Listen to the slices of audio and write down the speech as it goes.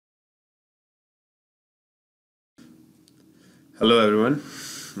Hello everyone.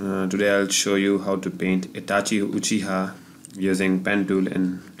 Today I'll show you how to paint Itachi Uchiha using pen tool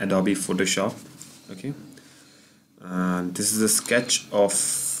in Adobe Photoshop. Okay. This is a sketch of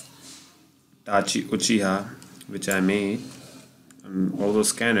Itachi Uchiha which I made. Also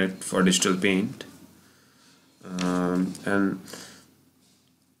scanned it for digital paint. And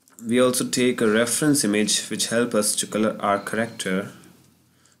we also take a reference image which help us to color our character.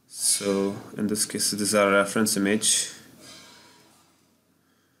 So in this case, this is our reference image,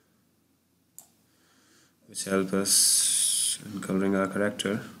 which help us in coloring our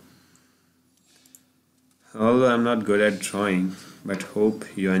character. Although I'm not good at drawing, but hope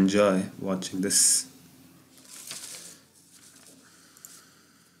you enjoy watching this.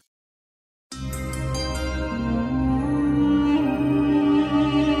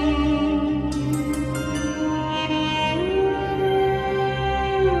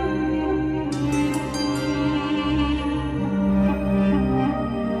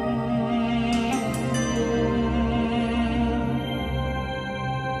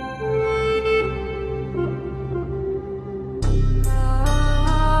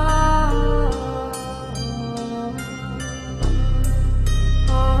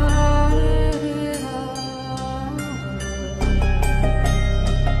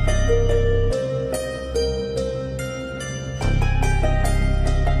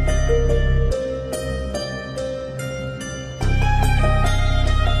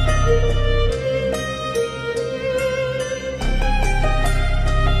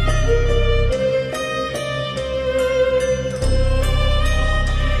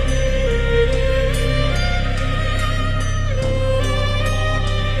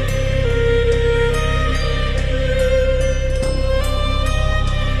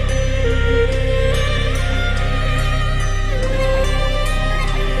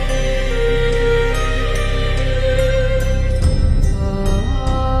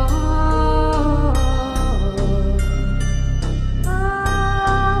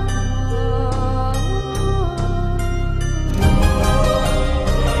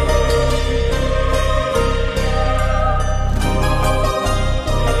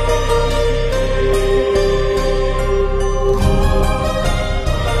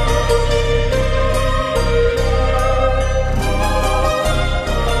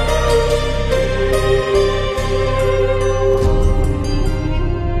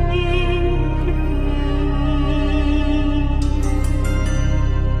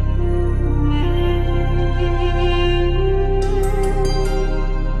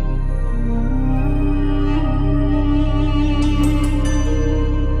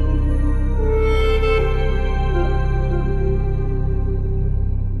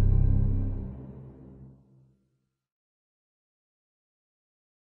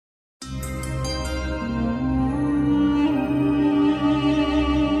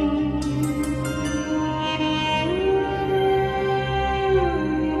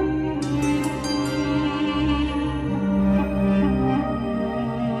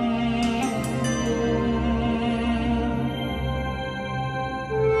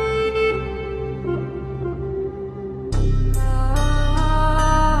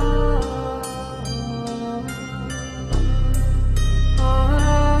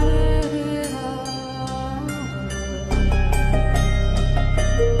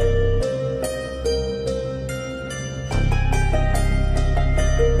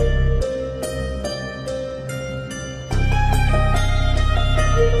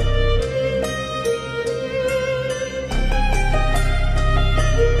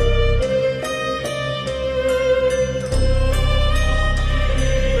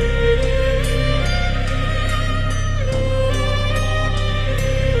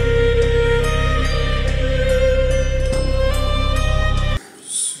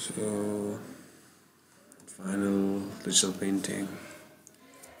 Final digital painting.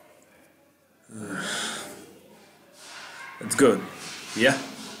 It's good. Yeah.